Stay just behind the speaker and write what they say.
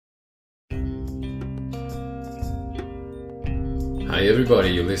Hi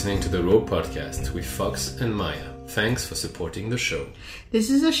everybody, you're listening to the Rope Podcast with Fox and Maya. Thanks for supporting the show. This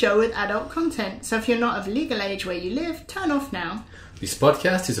is a show with adult content, so if you're not of legal age where you live, turn off now. This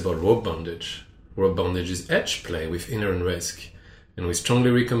podcast is about rope bondage. Rope bondage is edge play with inherent risk, and we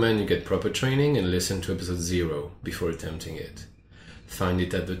strongly recommend you get proper training and listen to episode 0 before attempting it. Find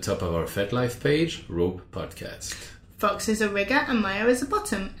it at the top of our FetLife page, Rope Podcast. Fox is a rigger and Maya is a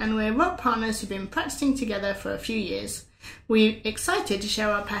bottom, and we're rope partners who've been practicing together for a few years. We're excited to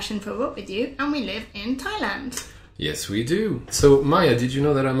share our passion for rope with you, and we live in Thailand. Yes, we do. So, Maya, did you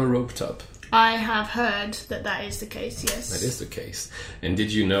know that I'm a rope top? I have heard that is the case, yes. That is the case. And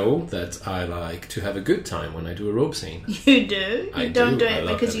did you know that I like to have a good time when I do a rope scene? You do? You don't do it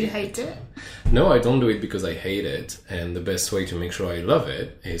because you hate it? No, I don't do it because I hate it. And the best way to make sure I love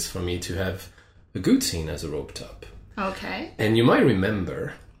it is for me to have a good scene as a rope top. Okay. And you might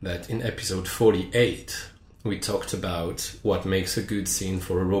remember that in episode 48, we talked about what makes a good scene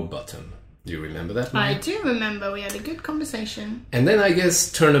for a rope bottom. Do you remember that, Maya? I do remember. We had a good conversation. And then I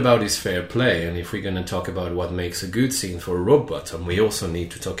guess turnabout is fair play. And if we're going to talk about what makes a good scene for a rope bottom, we also need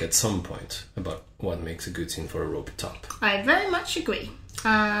to talk at some point about what makes a good scene for a rope top. I very much agree.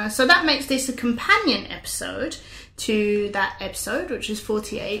 So that makes this a companion episode to that episode, which is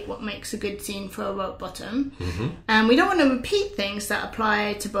 48, what makes a good scene for a rope bottom. Mm-hmm. And we don't want to repeat things that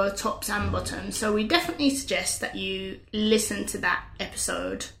apply to both tops and bottoms. So we definitely suggest that you listen to that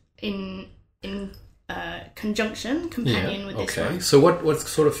episode in conjunction, companion with this one. So what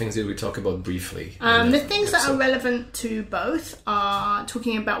sort of things did we talk about briefly? The things that are relevant to both are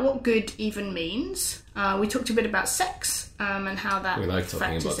talking about what good even means. We talked a bit about sex and how that we like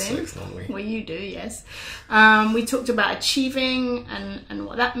talking about sex, don't we? Well, you do, yes. We talked about achieving and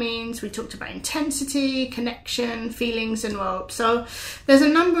what that means. We talked about intensity, connection, feelings and rope. So there's a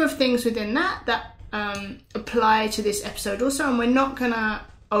number of things within that apply to this episode also, and we're not going to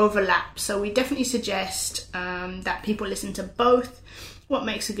overlap, so we definitely suggest that people listen to both what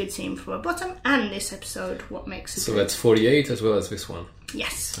makes a good scene for a bottom and this episode what makes a good... So that's 48 as well as this one?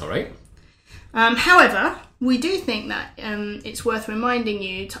 Yes. All right. However, we do think that it's worth reminding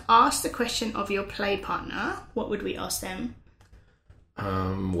you to ask the question of your play partner. What would we ask them?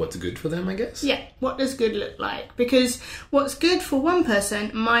 What's good for them, I guess? Yeah, what does good look like? Because what's good for one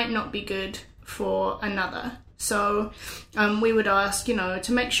person might not be good for another. So we would ask,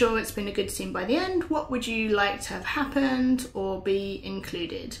 to make sure it's been a good scene by the end, what would you like to have happened or be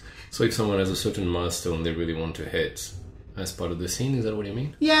included? So if someone has a certain milestone they really want to hit as part of the scene, is that what you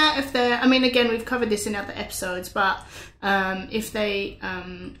mean? Yeah, if they're... again, we've covered this in other episodes, but if they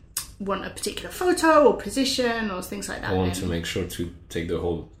want a particular photo or position or things like that... I want to make sure to take the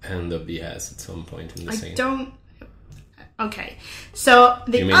whole end of the ass at some point in the scene. Okay, so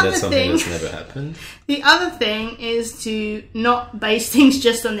you mean that's something that's never happened? The other thing is to not base things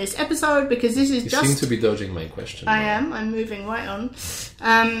just on this episode, because this is You seem to be dodging my question. I'm moving right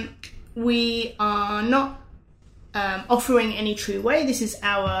on. We are not offering any true way. This is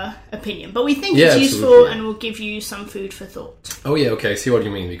our opinion, but we think it's useful and will give you some food for thought. Oh yeah, okay, I see what you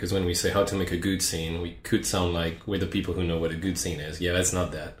mean, because when we say how to make a good scene, we could sound like we're the people who know what a good scene is. Yeah, that's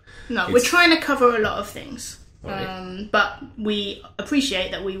not that. No, we're trying to cover a lot of things. Right. But we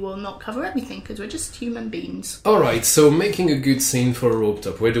appreciate that we will not cover everything because we're just human beings. Alright, so making a good scene for a rope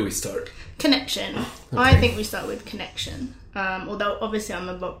top, where do we start? Connection. Okay. I think we start with connection. Although obviously I'm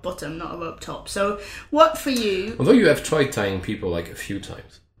a rope bottom, not a rope top. So what for you... Although you have tried tying people like a few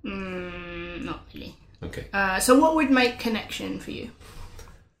times. Not really. Okay. So what would make connection for you?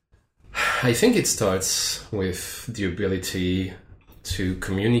 I think it starts with the ability to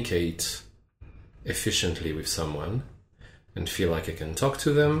communicate efficiently with someone and feel like I can talk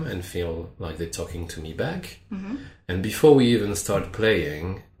to them and feel like they're talking to me back. Mm-hmm. And before we even start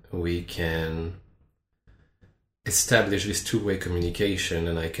playing, we can establish this two-way communication,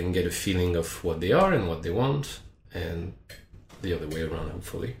 and I can get a feeling of what they are and what they want, and the other way around,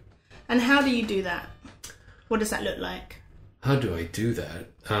 hopefully. And how do you do that? What does that look like? How do I do that?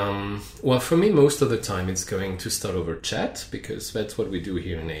 Well, for me, most of the time it's going to start over chat, because that's what we do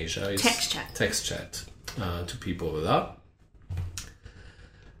here in Asia. Text chat to people a lot.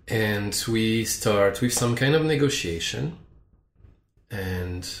 And we start with some kind of negotiation.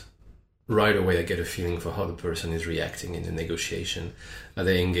 And right away I get a feeling for how the person is reacting in the negotiation. Are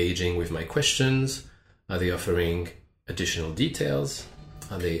they engaging with my questions? Are they offering additional details?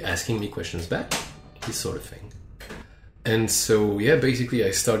 Are they asking me questions back? This sort of thing. And so, yeah, basically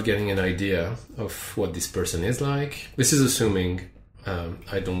I start getting an idea of what this person is like. This is assuming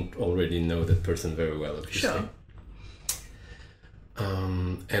I don't already know that person very well, obviously. Sure.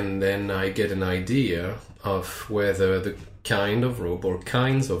 and then I get an idea of whether the kind of rope or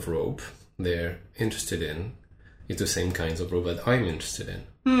kinds of rope they're interested in is the same kinds of rope that I'm interested in.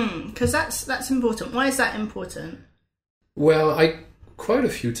 Because that's important. Why is that important? Well, quite a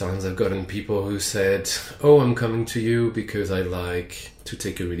few times I've gotten people who said, oh, I'm coming to you because I like to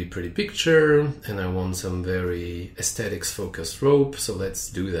take a really pretty picture and I want some very aesthetics focused rope, so let's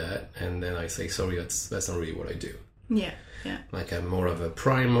do that. And then I say, sorry, that's not really what I do. Yeah. Like I'm more of a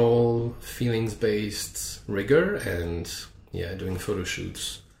primal, feelings-based rigger, and doing photo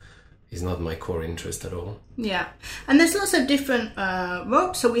shoots is not my core interest at all. Yeah, and there's lots of different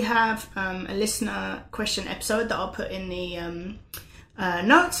ropes. So we have a listener question episode that I'll put in the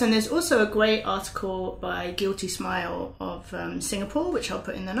notes, and there's also a great article by Guilty Smile of Singapore, which I'll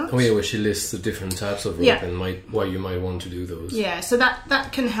put in the notes. Oh yeah, where she lists the different types of rope and why you might want to do those. Yeah, so that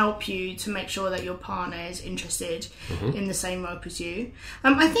can help you to make sure that your partner is interested in the same rope as you.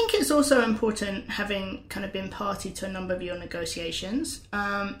 I think it's also important, having kind of been party to a number of your negotiations,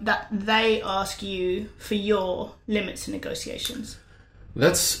 that they ask you for your limits and negotiations.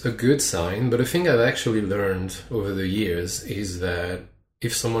 That's a good sign, but a thing I've actually learned over the years is that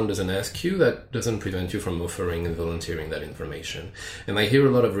if someone doesn't ask you, that doesn't prevent you from offering and volunteering that information. And I hear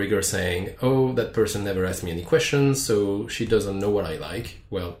a lot of riggers saying, oh, that person never asked me any questions, so she doesn't know what I like.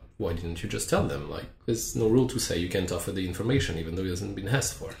 Well, why didn't you just tell them? Like, there's no rule to say you can't offer the information even though it hasn't been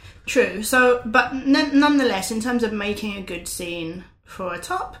asked for. True. So, but nonetheless, in terms of making a good scene for a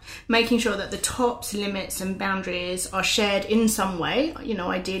top, making sure that the top's limits and boundaries are shared in some way,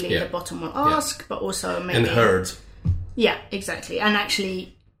 ideally the bottom will ask, but also maybe... And heard. Yeah, exactly. And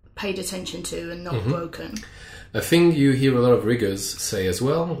actually paid attention to and not broken. A thing you hear a lot of riggers say as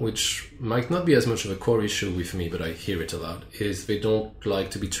well, which might not be as much of a core issue with me, but I hear it a lot, is they don't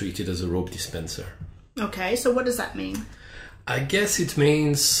like to be treated as a rope dispenser. Okay, so what does that mean? I guess it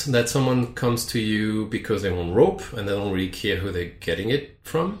means that someone comes to you because they want rope and they don't really care who they're getting it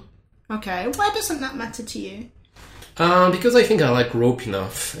from. Okay, why doesn't that matter to you? Because I think I like rope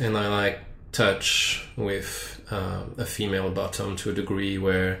enough and I like touch with a female bottom to a degree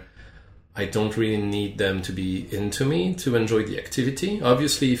where I don't really need them to be into me to enjoy the activity.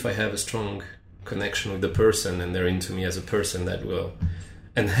 Obviously, if I have a strong connection with the person and they're into me as a person, that will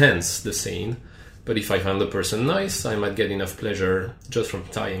enhance the scene. But if I find the person nice, I might get enough pleasure just from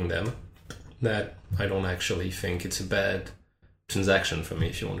tying them that I don't actually think it's a bad transaction for me,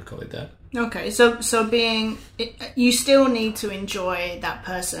 if you want to call it that. Okay, so you still need to enjoy that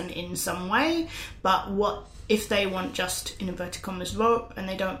person in some way, but what if they want just, in inverted commas, rope, and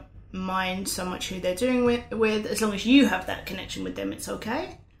they don't mind so much who they're doing with, as long as you have that connection with them, it's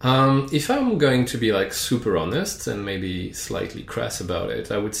okay? If I'm going to be like super honest and maybe slightly crass about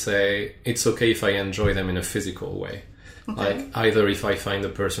it, I would say it's okay if I enjoy them in a physical way. Okay. Like either if I find the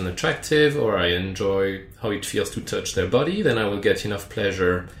person attractive or I enjoy how it feels to touch their body, then I will get enough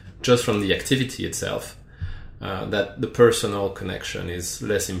pleasure just from the activity itself, that the personal connection is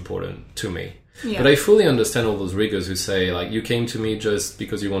less important to me. Yeah. But I fully understand all those riggers who say, like, you came to me just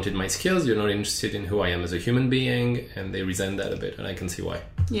because you wanted my skills, you're not interested in who I am as a human being, and they resent that a bit, and I can see why.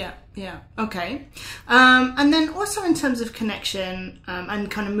 Yeah, okay. And then also in terms of connection,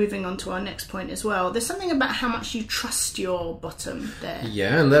 and kind of moving on to our next point as well, there's something about how much you trust your bottom there.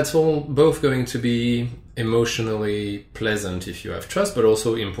 Yeah, and that's all both going to be emotionally pleasant if you have trust, but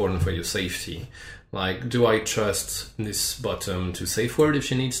also important for your safety. Like, do I trust this bottom to safe word if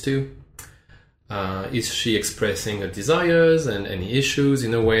she needs to? Is she expressing her desires and any issues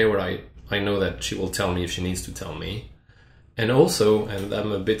in a way where I know that she will tell me if she needs to tell me? And also, and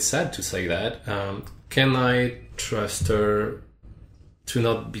I'm a bit sad to say that, can I trust her to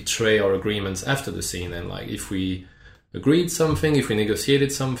not betray our agreements after the scene? And like, if we agreed something, if we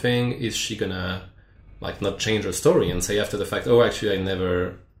negotiated something, is she gonna like not change her story and say after the fact, oh, actually, I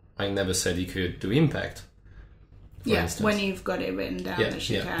never said he could do impact. Yes, when you've got it written down that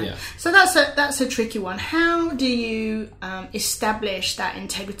she can. Yeah. So that's a tricky one. How do you establish that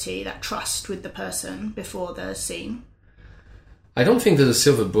integrity, that trust with the person before the scene? I don't think there's a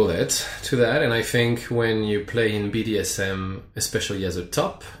silver bullet to that, and I think when you play in BDSM, especially as a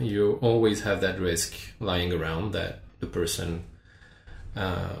top, you always have that risk lying around that the person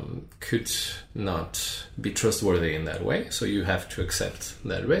could not be trustworthy in that way, so you have to accept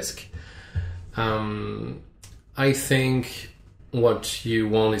that risk. I think what you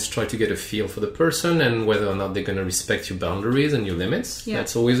want is try to get a feel for the person and whether or not they're going to respect your boundaries and your limits. Yeah.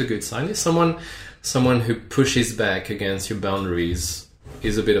 That's always a good sign. If someone who pushes back against your boundaries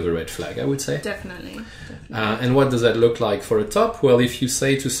is a bit of a red flag, I would say. Definitely. And what does that look like for a top? Well, if you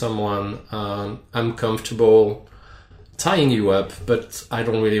say to someone, I'm comfortable tying you up, but I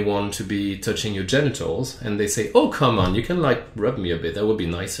don't really want to be touching your genitals. And they say, oh, come on, you can like rub me a bit. That would be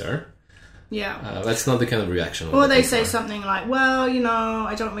nicer. Yeah. That's not the kind of reaction. Or they say something like, well, you know,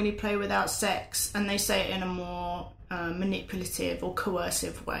 I don't really play without sex. And they say it in a more manipulative or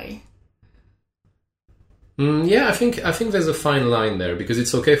coercive way. Yeah, I think there's a fine line there, because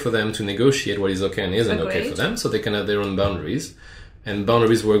it's okay for them to negotiate what is okay and isn't okay for them, so they can have their own boundaries. And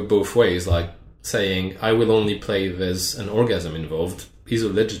boundaries work both ways, like saying, I will only play if there's an orgasm involved is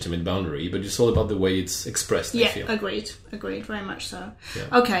a legitimate boundary, but it's all about the way it's expressed, I feel. Agreed, very much so.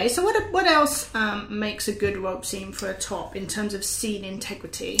 Yeah. Okay, so what else makes a good rope scene for a top in terms of scene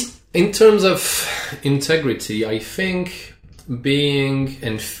integrity? In terms of integrity, I think being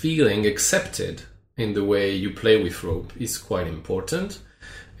and feeling accepted in the way you play with rope is quite important.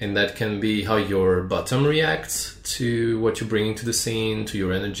 And that can be how your bottom reacts to what you're bringing to the scene, to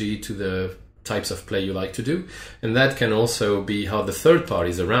your energy, to the types of play you like to do. And that can also be how the third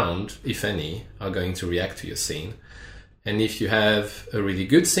parties around, if any, are going to react to your scene. And if you have a really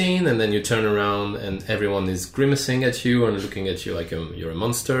good scene and then you turn around and everyone is grimacing at you and looking at you like you're a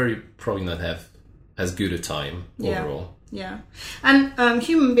monster, you probably not have as good a time overall. Yeah. And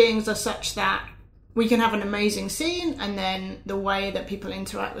human beings are such that we can have an amazing scene, and then the way that people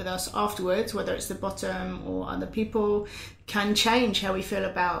interact with us afterwards, whether it's the bottom or other people, can change how we feel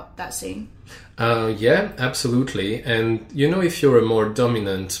about that scene. Yeah, absolutely. And if you're a more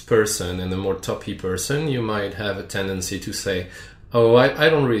dominant person and a more toppy person, you might have a tendency to say, oh, I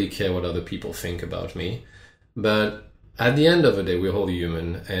don't really care what other people think about me. But at the end of the day, we're all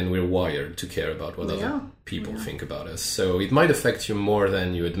human and we're wired to care about what other people think about us. So it might affect you more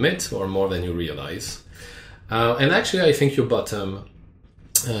than you admit or more than you realize. And actually, I think your bottom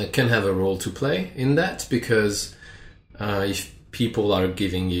can have a role to play in that, because if people are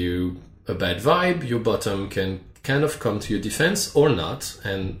giving you a bad vibe, your bottom can kind of come to your defense or not.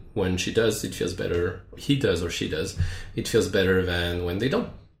 And when she does, it feels better. He does or she does. It feels better than when they don't.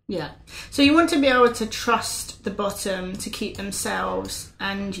 Yeah. So you want to be able to trust the bottom to keep themselves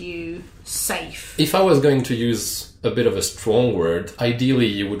and you safe. If I was going to use a bit of a strong word, ideally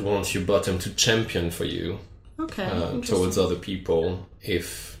you would want your bottom to champion for you towards other people.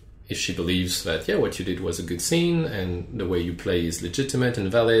 If she believes that, what you did was a good scene and the way you play is legitimate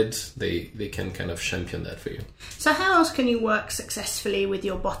and valid, they can kind of champion that for you. So how else can you work successfully with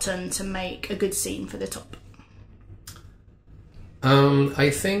your bottom to make a good scene for the top?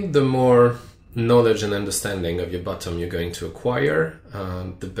 I think the more knowledge and understanding of your bottom you're going to acquire,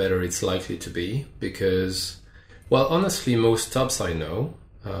 the better it's likely to be. Because, honestly, most tops I know,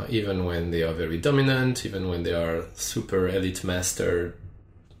 even when they are very dominant, even when they are super elite master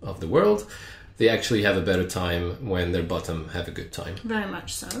of the world, they actually have a better time when their bottom have a good time. Very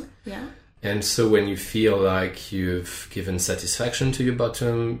much so, yeah. And so when you feel like you've given satisfaction to your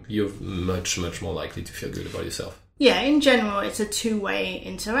bottom, you're much, much more likely to feel good about yourself. Yeah, in general, it's a two-way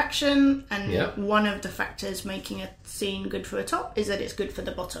interaction, and one of the factors making a scene good for a top is that it's good for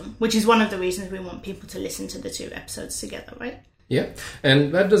the bottom, which is one of the reasons we want people to listen to the two episodes together, right? Yeah,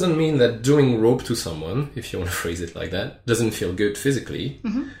 and that doesn't mean that doing rope to someone, if you want to phrase it like that, doesn't feel good physically.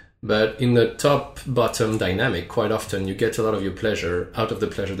 Mm-hmm. But in the top-bottom dynamic, quite often you get a lot of your pleasure out of the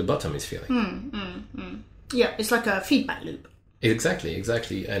pleasure the bottom is feeling. Yeah, it's like a feedback loop.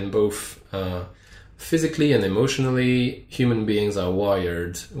 Exactly. And both physically and emotionally, human beings are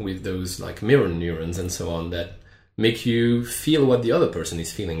wired with those like mirror neurons and so on that make you feel what the other person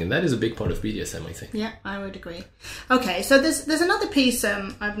is feeling, and that is a big part of BDSM, I think. Yeah, I would agree. Okay, so there's another piece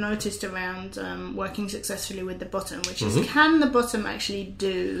I've noticed around working successfully with the bottom, which is can the bottom actually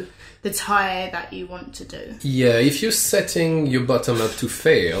do the tie that you want to do? Yeah, if you're setting your bottom up to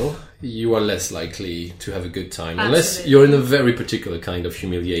fail, you are less likely to have a good time. Absolutely. Unless you're in a very particular kind of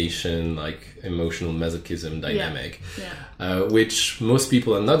humiliation, like emotional masochism dynamic, which most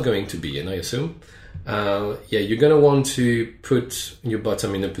people are not going to be in, I assume. You're going to want to put your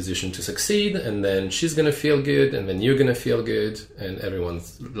bottom in a position to succeed, and then she's going to feel good, and then you're going to feel good, and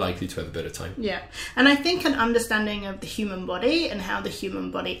everyone's likely to have a better time. Yeah, and I think an understanding of the human body and how the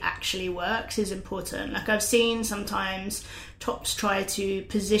human body actually works is important. Like I've seen sometimes tops try to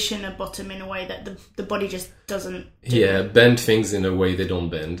position a bottom in a way that the body just doesn't do. Bend things in a way they don't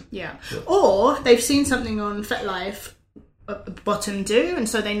bend. Yeah. Or they've seen something on FetLife bottom do, and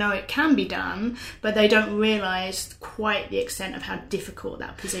so they know it can be done, but they don't realise quite the extent of how difficult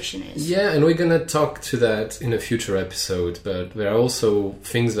that position is. Yeah, and we're going to talk to that in a future episode, but there are also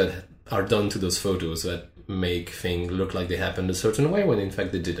things that are done to those photos that make things look like they happened a certain way when in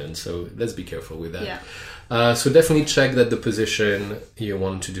fact they didn't, so let's be careful with that. So definitely check that the position you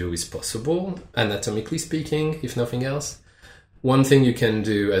want to do is possible, anatomically speaking, if nothing else. One thing you can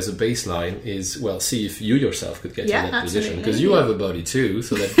do as a baseline is, well, see if you yourself could get to that position, because you have a body too,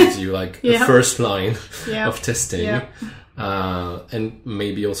 so that gives you like a first line of testing. Yeah. And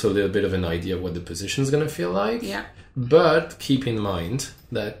maybe also a little bit of an idea of what the position is going to feel like. Yeah. But keep in mind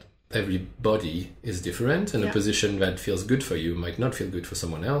that every body is different, and a position that feels good for you might not feel good for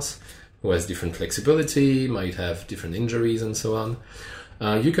someone else who has different flexibility, might have different injuries and so on.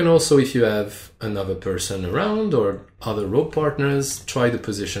 You can also, if you have another person around or other rope partners, try the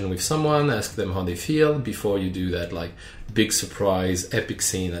position with someone, ask them how they feel before you do that like big surprise, epic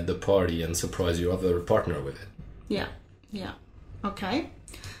scene at the party and surprise your other partner with it. Yeah, yeah. Okay.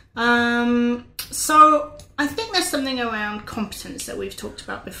 So I think there's something around competence that we've talked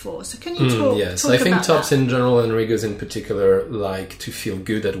about before. So can you talk Yes, talk I think about tops that? in general and riggers in particular like to feel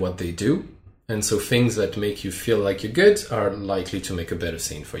good at what they do. And so things that make you feel like you're good are likely to make a better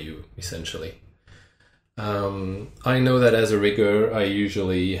scene for you, essentially. I know that as a rigger, I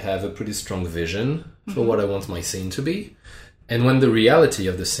usually have a pretty strong vision for what I want my scene to be. And when the reality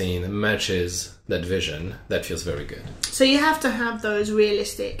of the scene matches that vision, that feels very good. So you have to have those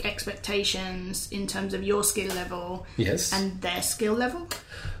realistic expectations in terms of your skill level Yes. and their skill level.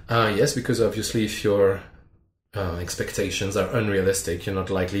 Yes, because obviously if your expectations are unrealistic, you're not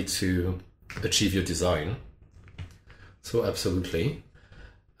likely to achieve your design. So absolutely.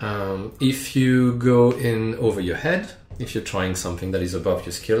 If you go in over your head, if you're trying something that is above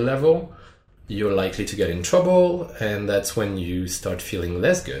your skill level, you're likely to get in trouble, and that's when you start feeling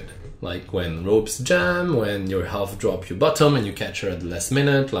less good. Like when ropes jam, when your half drop your bottom and you catch her at the last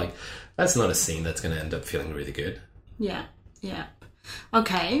minute, like that's not a scene that's going to end up feeling really good. Yeah, yeah.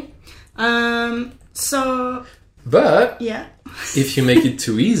 Okay. So But yeah. if you make it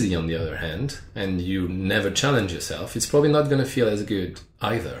too easy, on the other hand, and you never challenge yourself, it's probably not going to feel as good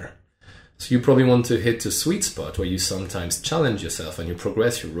either. So you probably want to hit a sweet spot where you sometimes challenge yourself and you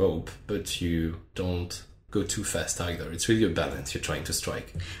progress your rope, but you don't go too fast either. It's really a balance you're trying to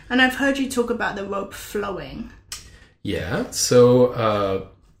strike. And I've heard you talk about the rope flowing. Yeah,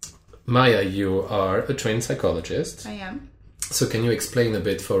 so Maya, you are a trained psychologist. I am. So can you explain a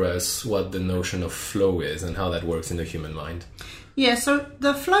bit for us what the notion of flow is and how that works in the human mind? Yeah, so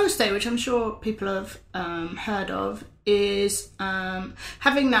the flow state, which I'm sure people have heard of, is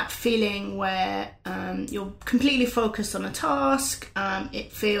having that feeling where you're completely focused on a task.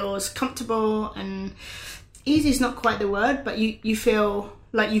 It feels comfortable, and easy is not quite the word, but you feel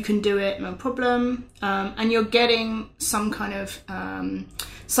like you can do it, no problem. And you're getting some kind of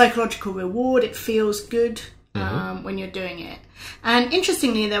psychological reward. It feels good when you're doing it. And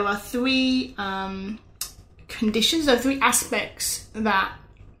interestingly, there are three conditions, or three aspects that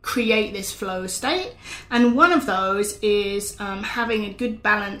create this flow state, and one of those is having a good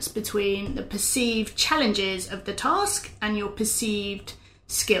balance between the perceived challenges of the task and your perceived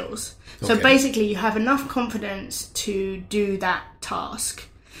skills. So basically you have enough confidence to do that task.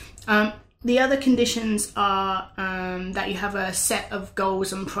 The other conditions are that you have a set of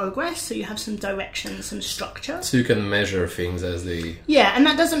goals and progress, so you have some direction, some structure. So you can measure things as they... Yeah, and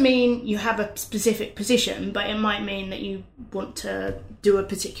that doesn't mean you have a specific position, but it might mean that you want to do a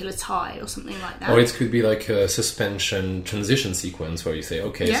particular tie or something like that. Or it could be like a suspension transition sequence where you say,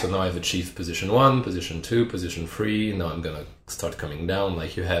 okay, so now I've achieved position 1, position 2, position 3, now I'm going to start coming down.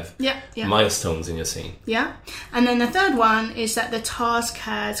 Like you have milestones in your scene. Yeah. And then the third one is that the task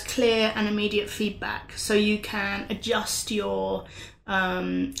has clear and immediate feedback, so you can adjust your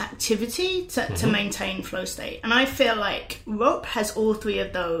activity to maintain flow state. And I feel like rope has all three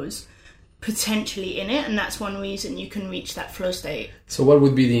of those potentially in it, and that's one reason you can reach that flow state. So what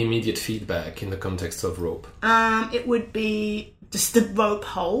would be the immediate feedback in the context of rope? It would be, does the rope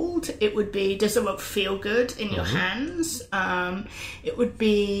hold? It would be, does the rope feel good in your hands? It would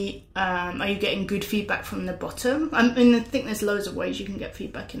be, are you getting good feedback from the bottom? I mean, I think there's loads of ways you can get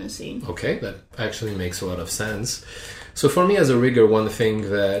feedback in a scene. Okay, that actually makes a lot of sense. So for me as a rigger, one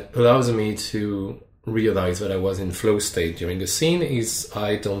thing that allows me to realize that I was in flow state during a scene is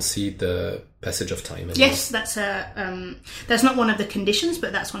I don't see the passage of time anymore. Yes, that's not one of the conditions,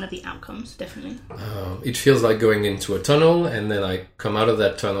 but that's one of the outcomes, definitely. It feels like going into a tunnel, and then I come out of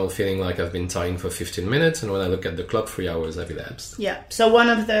that tunnel feeling like I've been tying for 15 minutes, and when I look at the clock, 3 hours have elapsed. Yeah, so one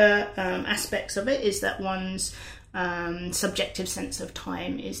of the aspects of it is that one's subjective sense of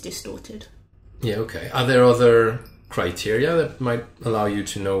time is distorted. Yeah, okay. Are there other criteria that might allow you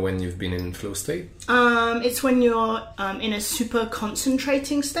to know when you've been in flow state? It's when you're in a super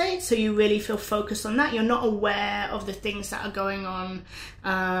concentrating state, so you really feel focused on that. You're not aware of the things that are going on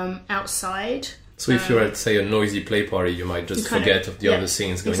outside. So if you're at, say, a noisy play party, you might just forget of the other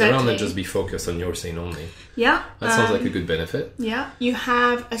scenes going around and just be focused on your scene only. Yeah. That sounds like a good benefit. Yeah. You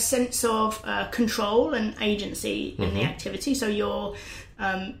have a sense of control and agency in the activity. So you're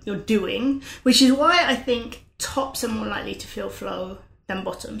doing, which is why I think tops are more likely to feel flow than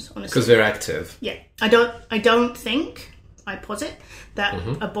bottoms, honestly. Because they're active. Yeah. I don't think, I posit, that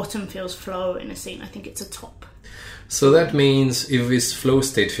a bottom feels flow in a scene. I think it's a top. So that means if this flow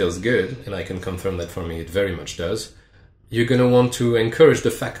state feels good, and I can confirm that for me it very much does, you're going to want to encourage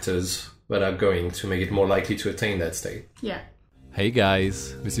the factors that are going to make it more likely to attain that state. Yeah. Hey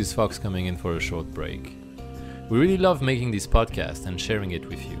guys, this is Fox coming in for a short break. We really love making this podcast and sharing it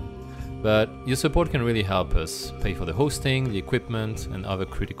with you, but your support can really help us pay for the hosting, the equipment, and other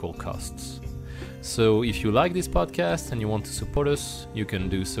critical costs. So if you like this podcast and you want to support us, you can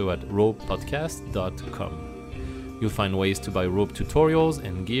do so at ropepodcast.com. You'll find ways to buy rope tutorials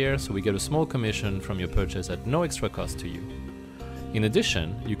and gear, so we get a small commission from your purchase at no extra cost to you. In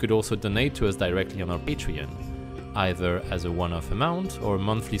addition, you could also donate to us directly on our Patreon, either as a one-off amount or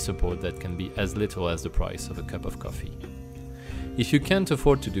monthly support that can be as little as the price of a cup of coffee. If you can't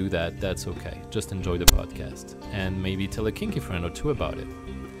afford to do that, that's okay. Just enjoy the podcast and maybe tell a kinky friend or two about it.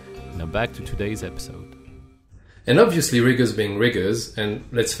 Now back to today's episode. And obviously riggers being riggers, and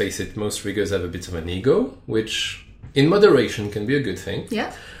let's face it, most riggers have a bit of an ego, which in moderation can be a good thing.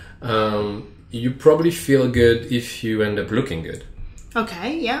 Yeah. You probably feel good if you end up looking good.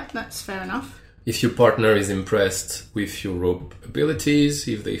 Okay, yeah, that's fair enough. If your partner is impressed with your rope abilities,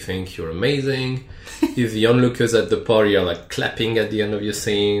 if they think you're amazing, if the onlookers at the party are like clapping at the end of your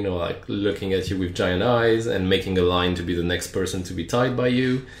scene or like looking at you with giant eyes and making a line to be the next person to be tied by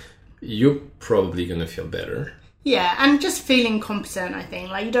you, you're probably going to feel better. Yeah, and just feeling competent, I think.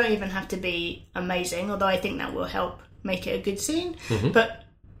 Like, you don't even have to be amazing, although I think that will help make it a good scene. But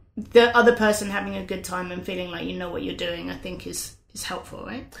the other person having a good time and feeling like you know what you're doing, I think is helpful,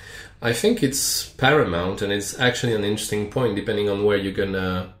 right? I think it's paramount, and it's actually an interesting point depending on where you're going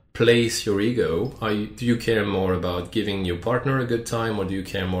to place your ego. Do you care more about giving your partner a good time, or do you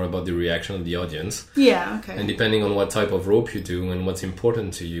care more about the reaction of the audience? Yeah, okay. And depending on what type of rope you do and what's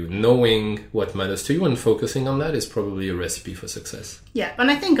important to you, knowing what matters to you and focusing on that is probably a recipe for success. Yeah, and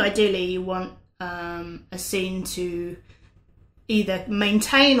I think ideally you want a scene to either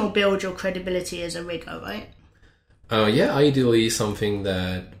maintain or build your credibility as a rigger, right? Yeah, ideally something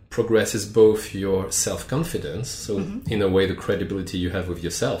that progresses both your self-confidence, so in a way the credibility you have with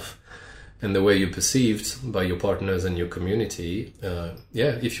yourself and the way you're perceived by your partners and your community.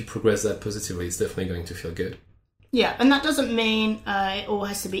 If you progress that positively, it's definitely going to feel good. Yeah, and that doesn't mean it all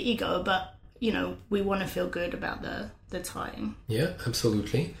has to be ego, but you know, we want to feel good about the tying. Yeah,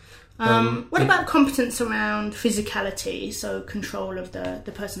 absolutely. What about competence around physicality, so control of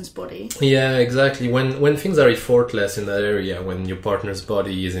the person's body? Yeah, exactly. When things are effortless in that area, when your partner's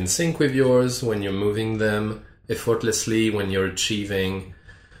body is in sync with yours, when you're moving them effortlessly, when you're achieving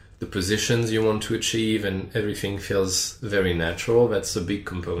the positions you want to achieve and everything feels very natural, that's a big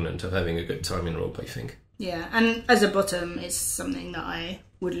component of having a good time in rope, I think. Yeah, and as a bottom, it's something that I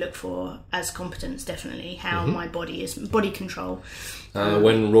would look for as competence, definitely, how my body is, body control.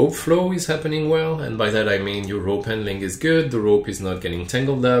 When rope flow is happening well, and by that I mean your rope handling is good, the rope is not getting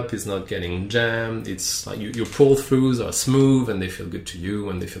tangled up, it's not getting jammed, it's like your pull-throughs are smooth and they feel good to you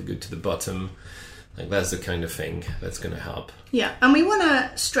and they feel good to the bottom. Like that's the kind of thing that's going to help. Yeah, and we want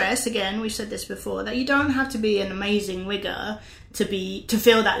to stress, again, we've said this before, that you don't have to be an amazing rigger to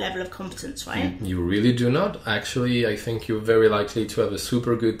feel that level of competence, right? You really do not. Actually, I think you're very likely to have a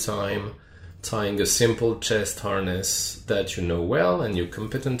super good time tying a simple chest harness that you know well and you're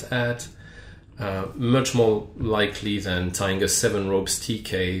competent at. Much more likely than tying a 7 ropes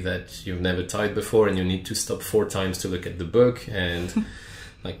TK that you've never tied before and you need to stop 4 times to look at the book. And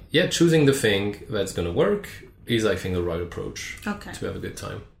choosing the thing that's going to work is, I think, the right approach to have a good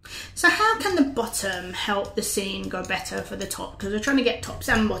time. So how can the bottom help the scene go better for the top? Because we're trying to get tops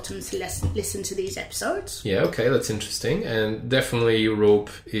and bottoms to listen to these episodes. Yeah, okay, that's interesting. And definitely rope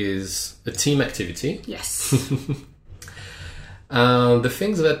is a team activity. Yes. The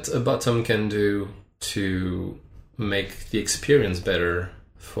things that a bottom can do to make the experience better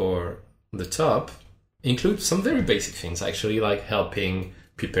for the top include some very basic things, actually, like helping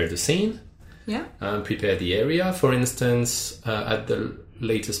prepare the scene. Yeah. Prepare the area. For instance, at the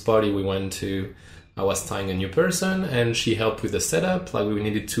latest party we went to, I was tying a new person and she helped with the setup. Like, we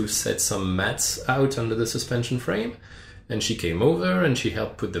needed to set some mats out under the suspension frame, and she came over and she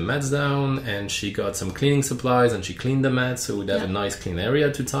helped put the mats down and she got some cleaning supplies and she cleaned the mats so we'd have a nice clean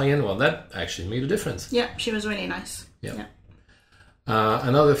area to tie in. Well, that actually made a difference. Yeah, she was really nice. Yeah.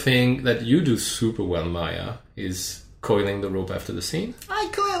 Another thing that you do super well, Maya, is coiling the rope after the scene. I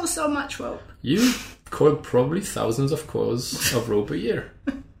coil so much rope. You coil probably thousands of coils of rope a year.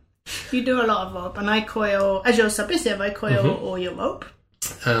 You do a lot of rope, and I coil, as your submissive, I coil all your rope.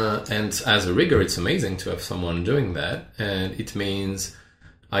 And as a rigger, it's amazing to have someone doing that. And it means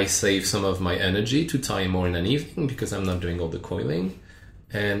I save some of my energy to tie more in an evening because I'm not doing all the coiling.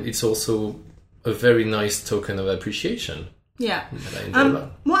 And it's also a very nice token of appreciation. Yeah. That I enjoy a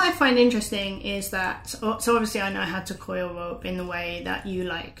lot. What I find interesting is that, so obviously I know how to coil rope in the way that you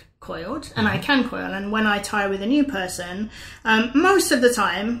like coiled, and I can coil. And when I tie with a new person, most of the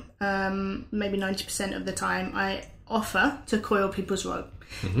time, maybe 90% of the time, I offer to coil people's rope.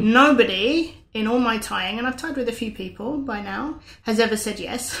 Nobody in all my tying, and I've tied with a few people by now, has ever said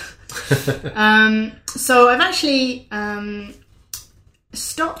yes. So I've actually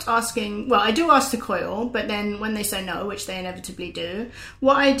stopped asking. Well, I do ask to coil, but then when they say no, which they inevitably do,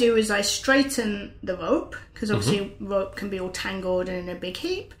 what I do is I straighten the rope, because obviously rope can be all tangled and in a big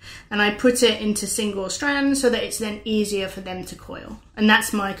heap, and I put it into single strands so that it's then easier for them to coil. And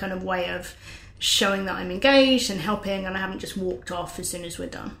that's my kind of way of showing that I'm engaged and helping, and I haven't just walked off as soon as we're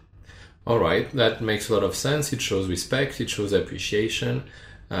done. All right, that makes a lot of sense. It shows respect, it shows appreciation.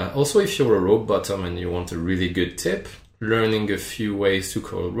 Also, if you're a rope bottom and you want a really good tip, learning a few ways to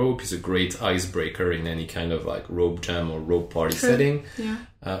coil rope is a great icebreaker in any kind of like rope jam or rope party setting. Yeah.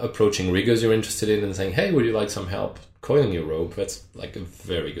 Approaching riggers you're interested in and saying, hey, would you like some help coiling your rope? That's like a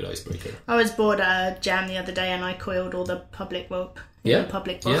very good icebreaker. I was bored at a jam the other day and I coiled all the public rope in the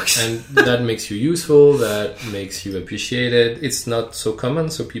public box. Yeah, and that makes you useful, that makes you appreciated. It's not so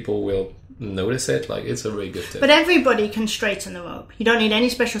common, so people will notice it. Like, it's a really good tip. But everybody can straighten the rope. You don't need any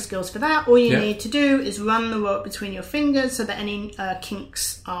special skills for that. All you need to do is run the rope between your fingers so that any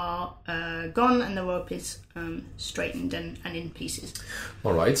kinks are gone and the rope is straightened and in pieces.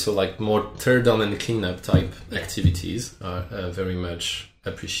 All right, so like more tear down and cleanup type activities are very much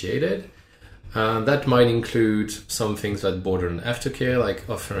appreciated. That might include some things that border on aftercare, like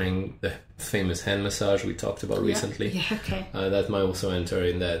offering the famous hand massage we talked about recently. Yeah, okay. That might also enter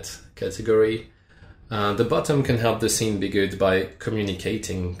in that category. The bottom can help the scene be good by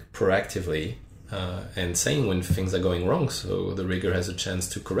communicating proactively and saying when things are going wrong, so the rigger has a chance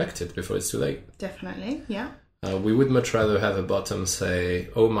to correct it before it's too late. Definitely, yeah. We would much rather have a bottom say,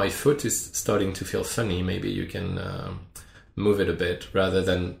 oh, my foot is starting to feel funny, maybe you can move it a bit, rather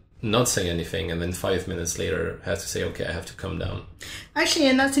than not say anything and then 5 minutes later have to say, okay, I have to come down. Actually,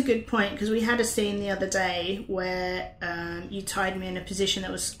 and that's a good point, because we had a scene the other day where you tied me in a position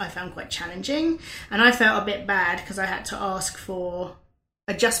that I found quite challenging, and I felt a bit bad because I had to ask for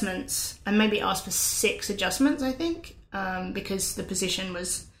adjustments, and maybe ask for 6 adjustments, I think, because the position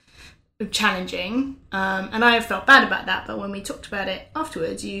was challenging, and I felt bad about that. But when we talked about it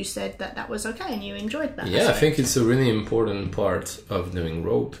afterwards, you said that was okay and you enjoyed that. Yeah, I think it's a really important part of doing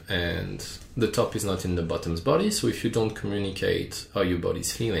rope, and the top is not in the bottom's body, so if you don't communicate how your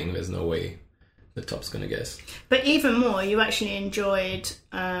body's feeling, there's no way the top's gonna guess. But even more, you actually enjoyed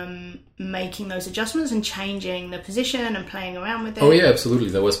making those adjustments and changing the position and playing around with it. Oh yeah, absolutely.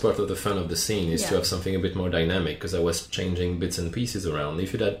 That was part of the fun of the scene, is to have something a bit more dynamic, because I was changing bits and pieces around.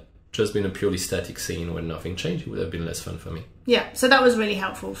 If it had just been a purely static scene where nothing changed, it would have been less fun for me. Yeah, so that was really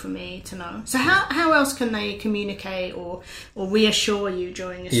helpful for me to know. So how else can they communicate or reassure you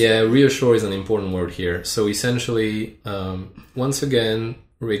during a scene? Yeah, reassure is an important word here. So essentially, once again,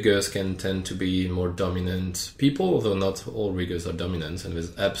 riggers can tend to be more dominant people, although not all riggers are dominant, and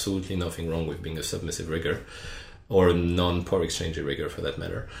there's absolutely nothing wrong with being a submissive rigger, or a non-power exchanger rigger for that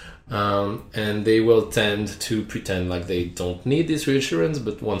matter. And they will tend to pretend like they don't need this reassurance,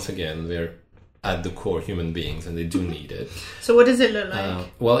 but once again, they're at the core human beings and they do need it. So what does it look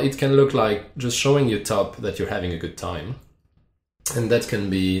like? Well, it can look like just showing your top that you're having a good time. And that can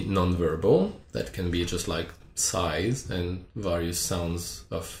be non-verbal. That can be just like sighs and various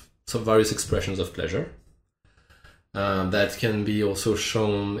various expressions of pleasure. That can be also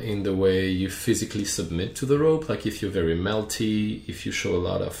shown in the way you physically submit to the rope. Like if you're very melty, if you show a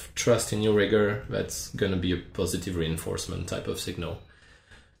lot of trust in your rigger, that's going to be a positive reinforcement type of signal.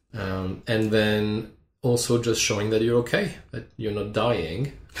 And then also just showing that you're okay, that you're not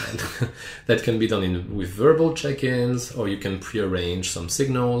dying. And that can be done with verbal check-ins, or you can prearrange some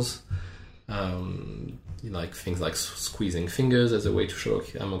signals, like things like squeezing fingers as a way to show,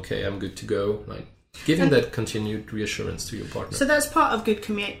 okay, I'm good to go. Like giving that continued reassurance to your partner. So that's part of good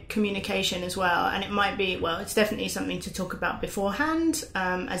communication as well, and it might be, well, it's definitely something to talk about beforehand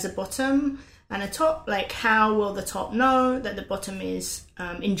as a bottom. and a top, like how will the top know that the bottom is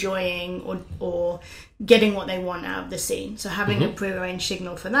enjoying or getting what they want out of the scene? So having a prearranged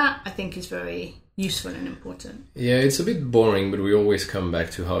signal for that, I think, is very useful and important. Yeah, it's a bit boring, but we always come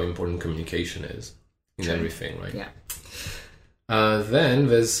back to how important communication is in everything, right? Yeah. Then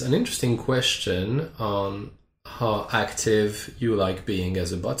there's an interesting question on how active you like being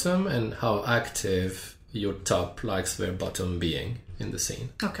as a bottom and how active your top likes their bottom being in the scene.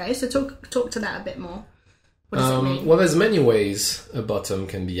 Okay, so talk to that a bit more. What does it mean? Well, there's many ways a bottom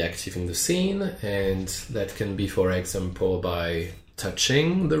can be active in the scene, and that can be, for example, by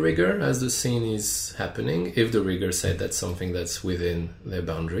touching the rigger as the scene is happening, if the rigger said that's something that's within their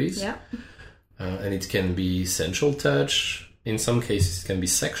boundaries. Yeah. And it can be sensual touch. In some cases, it can be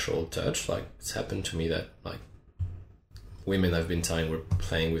sexual touch. Like, it's happened to me that, like, women I've been tying were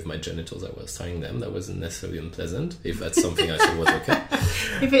playing with my genitals. I was tying them. That wasn't necessarily unpleasant, if that's something I thought was okay.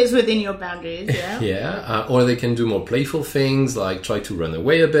 If it's within your boundaries, yeah. Yeah. Or they can do more playful things, like try to run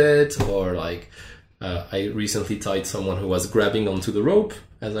away a bit, or like I recently tied someone who was grabbing onto the rope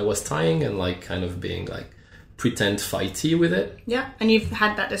as I was tying and like kind of being like pretend fighty with it. Yeah, and you've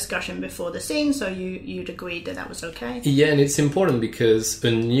had that discussion before the scene, so you'd agreed that was okay. Yeah, and it's important because a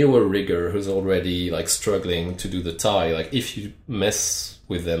newer rigger who's already like struggling to do the tie, like if you mess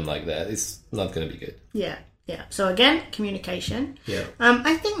with them like that, it's not going to be good. Yeah. So again, communication. Yeah.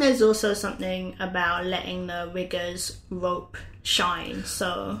 I think there's also something about letting the rigger's rope shine.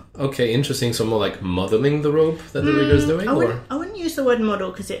 So okay, interesting. So more like modeling the rope that the rigger's doing, I wouldn't use the word model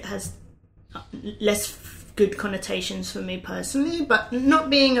because it has less good connotations for me personally, but not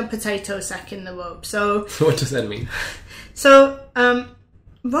being a potato sack in the rope. So what does that mean? So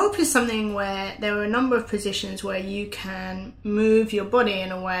rope is something where there are a number of positions where you can move your body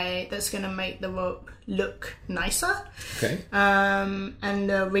in a way that's going to make the rope look nicer. Okay. And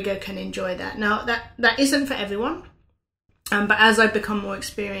the rigger can enjoy that. Now that isn't for everyone. But as I become more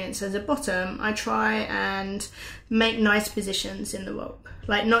experienced as a bottom, I try and make nice positions in the rope.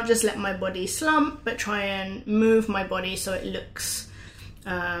 Like, not just let my body slump, but try and move my body so it looks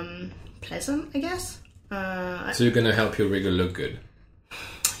pleasant, I guess. So you're going to help your rigger look good.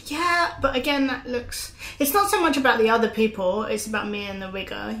 Yeah, but again, it's not so much about the other people, it's about me and the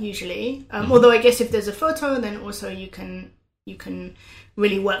rigger, usually. Although I guess if there's a photo, then also you can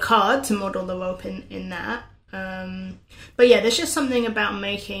really work hard to model the rope in that. But yeah, there's just something about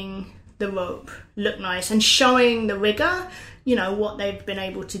making the rope look nice and showing the rigger, what they've been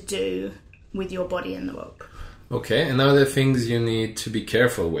able to do with your body and the rope. Okay, and now there are things you need to be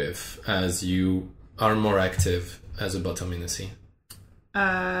careful with as you are more active as a bottom in a scene.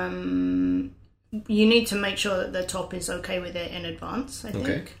 You need to make sure that the top is okay with it in advance, I think.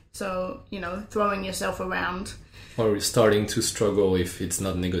 Okay. So, throwing yourself around. Or starting to struggle if it's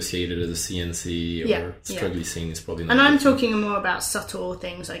not negotiated as a CNC or struggly scene is probably not. And I'm talking more about subtle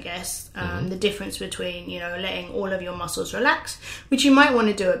things, I guess. The difference between, letting all of your muscles relax, which you might want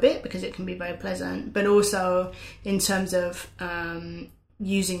to do a bit because it can be very pleasant, but also in terms of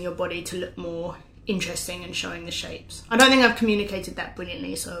using your body to look more interesting and showing the shapes. I don't think I've communicated that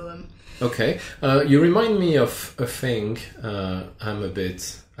brilliantly, so... Okay. You remind me of a thing I have a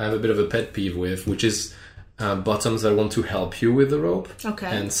bit of a pet peeve with, which is bottoms that want to help you with the rope. Okay.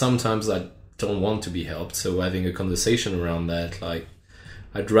 And sometimes I don't want to be helped, so having a conversation around that, like,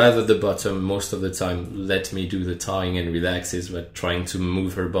 I'd rather the bottom most of the time let me do the tying and relaxes, but trying to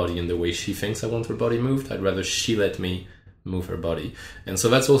move her body in the way she thinks I want her body moved. I'd rather she let me move her body. And so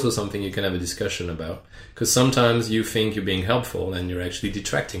that's also something you can have a discussion about, because sometimes you think you're being helpful and you're actually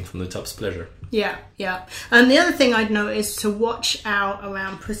detracting from the top's pleasure. Yeah. And the other thing I'd note is to watch out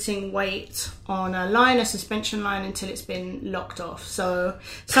around putting weight on a suspension line, until it's been locked off. So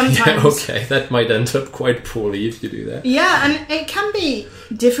sometimes... that might end up quite poorly if you do that. Yeah, and it can be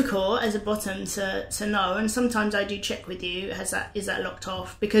difficult as a bottom to know, and sometimes I do check with you, is that locked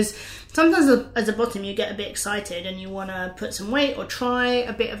off? Because sometimes as a bottom you get a bit excited and you want to put some weight or try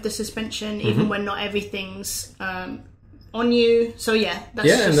a bit of the suspension, even when not everything's on you. So that's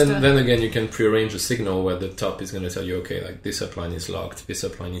and then again you can prearrange a signal where the top is going to tell you, okay, like this upline is locked, this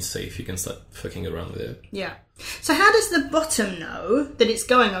upline is safe, you can start fucking around with it. Yeah. So how does the bottom know that it's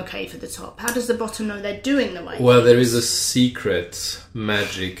going okay for the top? How does the bottom know they're doing the right thing? Well, there is a secret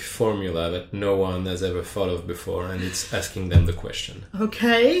magic formula that no one has ever thought of before, and it's asking them the question.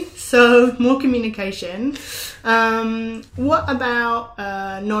 Okay, so more communication. What about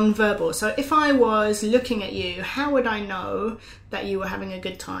non-verbal? So if I was looking at you, how would I know that you were having a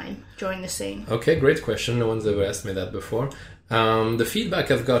good time during the scene? Okay, great question. No one's ever asked me that before. The feedback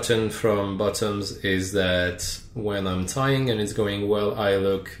I've gotten from bottoms is that when I'm tying and it's going well, I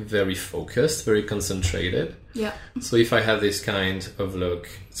look very focused, very concentrated. Yeah. So if I have this kind of look,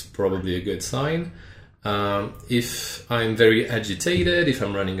 it's probably a good sign. If I'm very agitated, if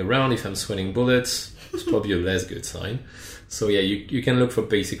I'm running around, if I'm sweating bullets, it's probably a less good sign. So yeah, you can look for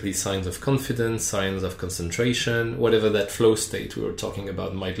basically signs of confidence, signs of concentration, whatever that flow state we were talking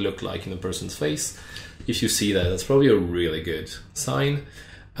about might look like in a person's face. If you see that, that's probably a really good sign.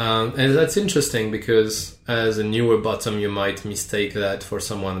 And that's interesting because as a newer bottom, you might mistake that for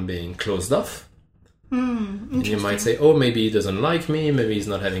someone being closed off. And you might say, oh, maybe he doesn't like me, maybe he's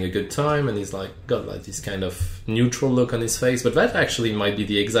not having a good time, and he's like got like this kind of neutral look on his face. But that actually might be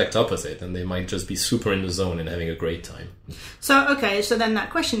the exact opposite, and they might just be super in the zone and having a great time. So, okay, so then that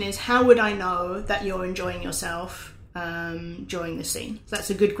question is, how would I know that you're enjoying yourself during the scene? So that's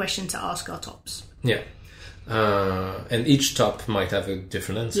a good question to ask our tops. Yeah. And each top might have a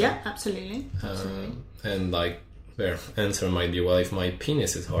different answer. Yeah, absolutely. And like their answer might be, well, if my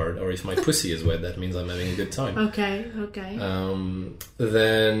penis is hard or if my pussy is wet, that means I'm having a good time. Okay.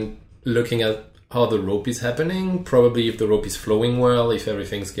 Then looking at how the rope is happening, probably if the rope is flowing well, if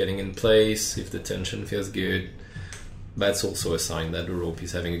everything's getting in place, if the tension feels good, that's also a sign that the rope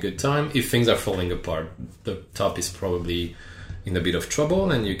is having a good time. If things are falling apart, the top is probably in a bit of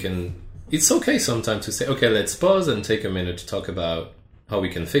trouble, and it's okay sometimes to say, okay, let's pause and take a minute to talk about how we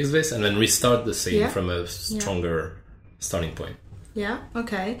can fix this, and then restart the scene from a stronger starting point. Yeah,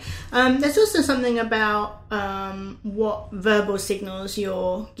 okay. There's also something about what verbal signals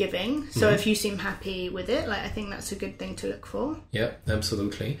you're giving. So if you seem happy with it, I think that's a good thing to look for. Yeah,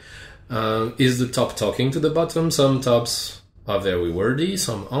 absolutely. Is the top talking to the bottom? Some tops are very wordy,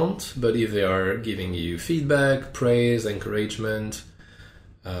 some aren't. But if they are giving you feedback, praise, encouragement,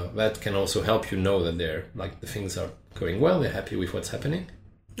 that can also help you know that the things are going well, they're happy with what's happening.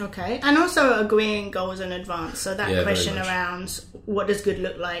 Okay, and also agreeing goals in advance. So that question around what does good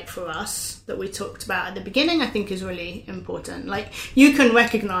look like for us that we talked about at the beginning, I think is really important. You can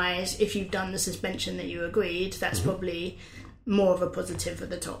recognize if you've done the suspension that you agreed, that's probably more of a positive at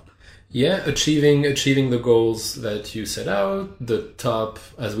the top. Yeah, achieving the goals that you set out, the top,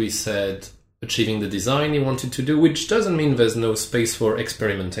 as we said, achieving the design you wanted to do, which doesn't mean there's no space for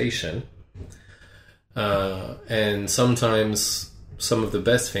experimentation. And sometimes some of the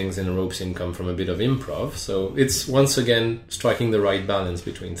best things in a rope scene come from a bit of improv. So it's, once again, striking the right balance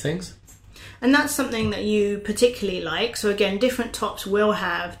between things. And that's something that you particularly like. So again, different tops will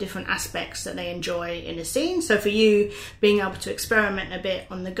have different aspects that they enjoy in a scene. So for you, being able to experiment a bit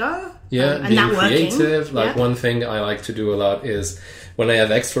on the go. And being that creative. One thing I like to do a lot is when I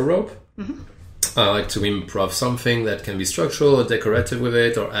have extra rope, I like to improv something that can be structural or decorative with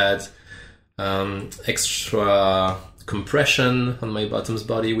it, or add extra compression on my bottom's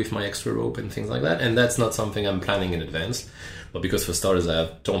body with my extra rope and things like that. And that's not something I'm planning in advance, but because for starters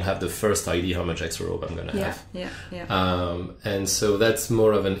don't have the first idea how much extra rope I'm going to have. And so that's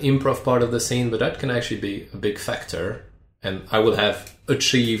more of an improv part of the scene, but that can actually be a big factor. And I will have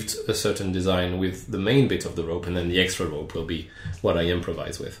achieved a certain design with the main bit of the rope, and then the extra rope will be what I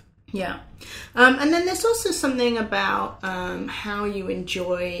improvise with. Yeah. And then there's also something about how you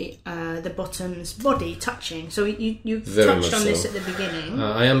enjoy the bottom's body touching. So you touched on this at the beginning.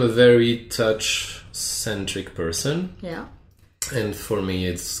 I am a very touch-centric person. Yeah. And for me,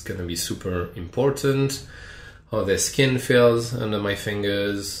 it's going to be super important how their skin feels under my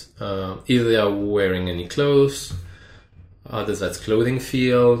fingers. If they are wearing any clothes, how does that clothing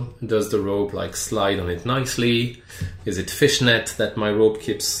feel? Does the rope slide on it nicely? Is it fishnet that my rope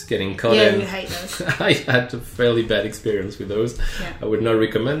keeps getting caught in? Yeah, you hate those. I had a fairly bad experience with those. Yeah. I would not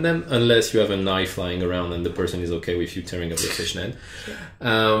recommend them unless you have a knife lying around and the person is okay with you tearing up the fishnet.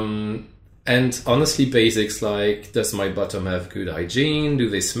 Yeah. And honestly, basics like, does my bottom have good hygiene? Do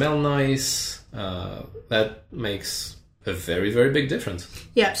they smell nice? That makes a very, very big difference.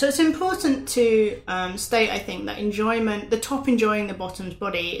 Yeah, so it's important to state, I think, that the top enjoying the bottom's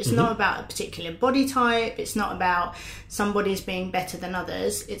body is not about a particular body type. It's not about somebody's being better than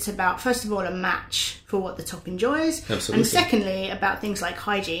others. It's about, first of all, a match for what the top enjoys. Absolutely. And secondly, about things like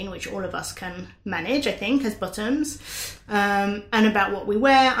hygiene, which all of us can manage, I think, as bottoms. And about what we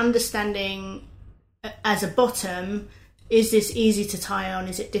wear, understanding as a bottom, is this easy to tie on?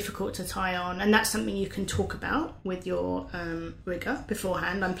 Is it difficult to tie on? And that's something you can talk about with your rigger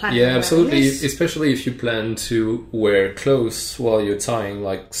beforehand. I'm planning. Yeah, absolutely. This. Especially if you plan to wear clothes while you're tying.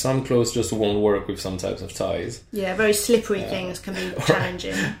 Like some clothes just won't work with some types of ties. Yeah, very slippery things can be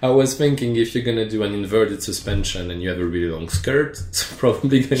challenging. I was thinking if you're going to do an inverted suspension and you have a really long skirt, it's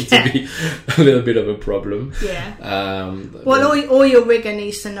probably going to be a little bit of a problem. Yeah. Well, all your rigger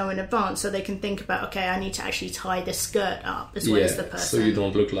needs to know in advance so they can think about, okay, I need to actually tie the skirt up as well as the person. So you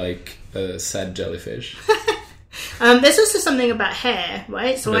don't look like a sad jellyfish. There's also something about hair,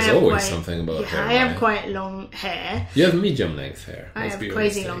 right? So There's always something about hair. I have quite long hair. You have medium length hair. I have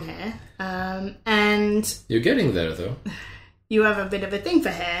crazy long hair. And you're getting there, though. You have a bit of a thing for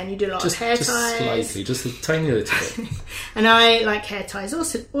hair, and you do a lot of hair ties. Just slightly, just a tiny little bit. And I like hair ties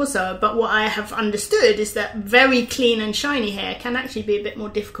also, but what I have understood is that very clean and shiny hair can actually be a bit more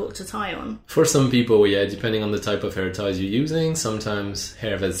difficult to tie on. For some people, yeah, depending on the type of hair ties you're using, sometimes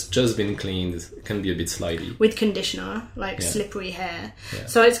hair that's just been cleaned can be a bit slidey. With conditioner, slippery hair. Yeah.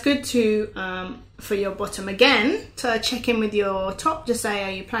 So it's good to... for your bottom again, to check in with your top to say, are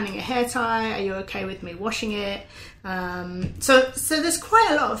you planning a hair tie? Are you okay with me washing it? So there's quite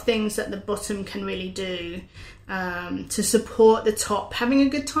a lot of things that the bottom can really do to support the top having a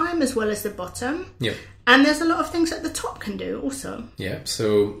good time as well as the bottom. Yeah. And there's a lot of things that the top can do also. Yeah,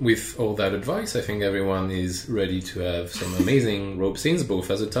 so with all that advice, I think everyone is ready to have some amazing rope scenes,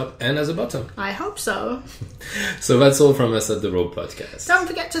 both as a top and as a bottom. I hope so. So that's all from us at the Rope Podcast. Don't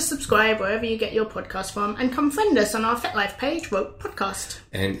forget to subscribe wherever you get your podcast from and come friend us on our FetLife page, Rope Podcast.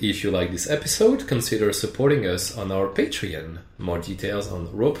 And if you like this episode, consider supporting us on our Patreon. More details on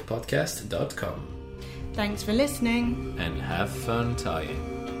ropepodcast.com. Thanks for listening. And have fun tying.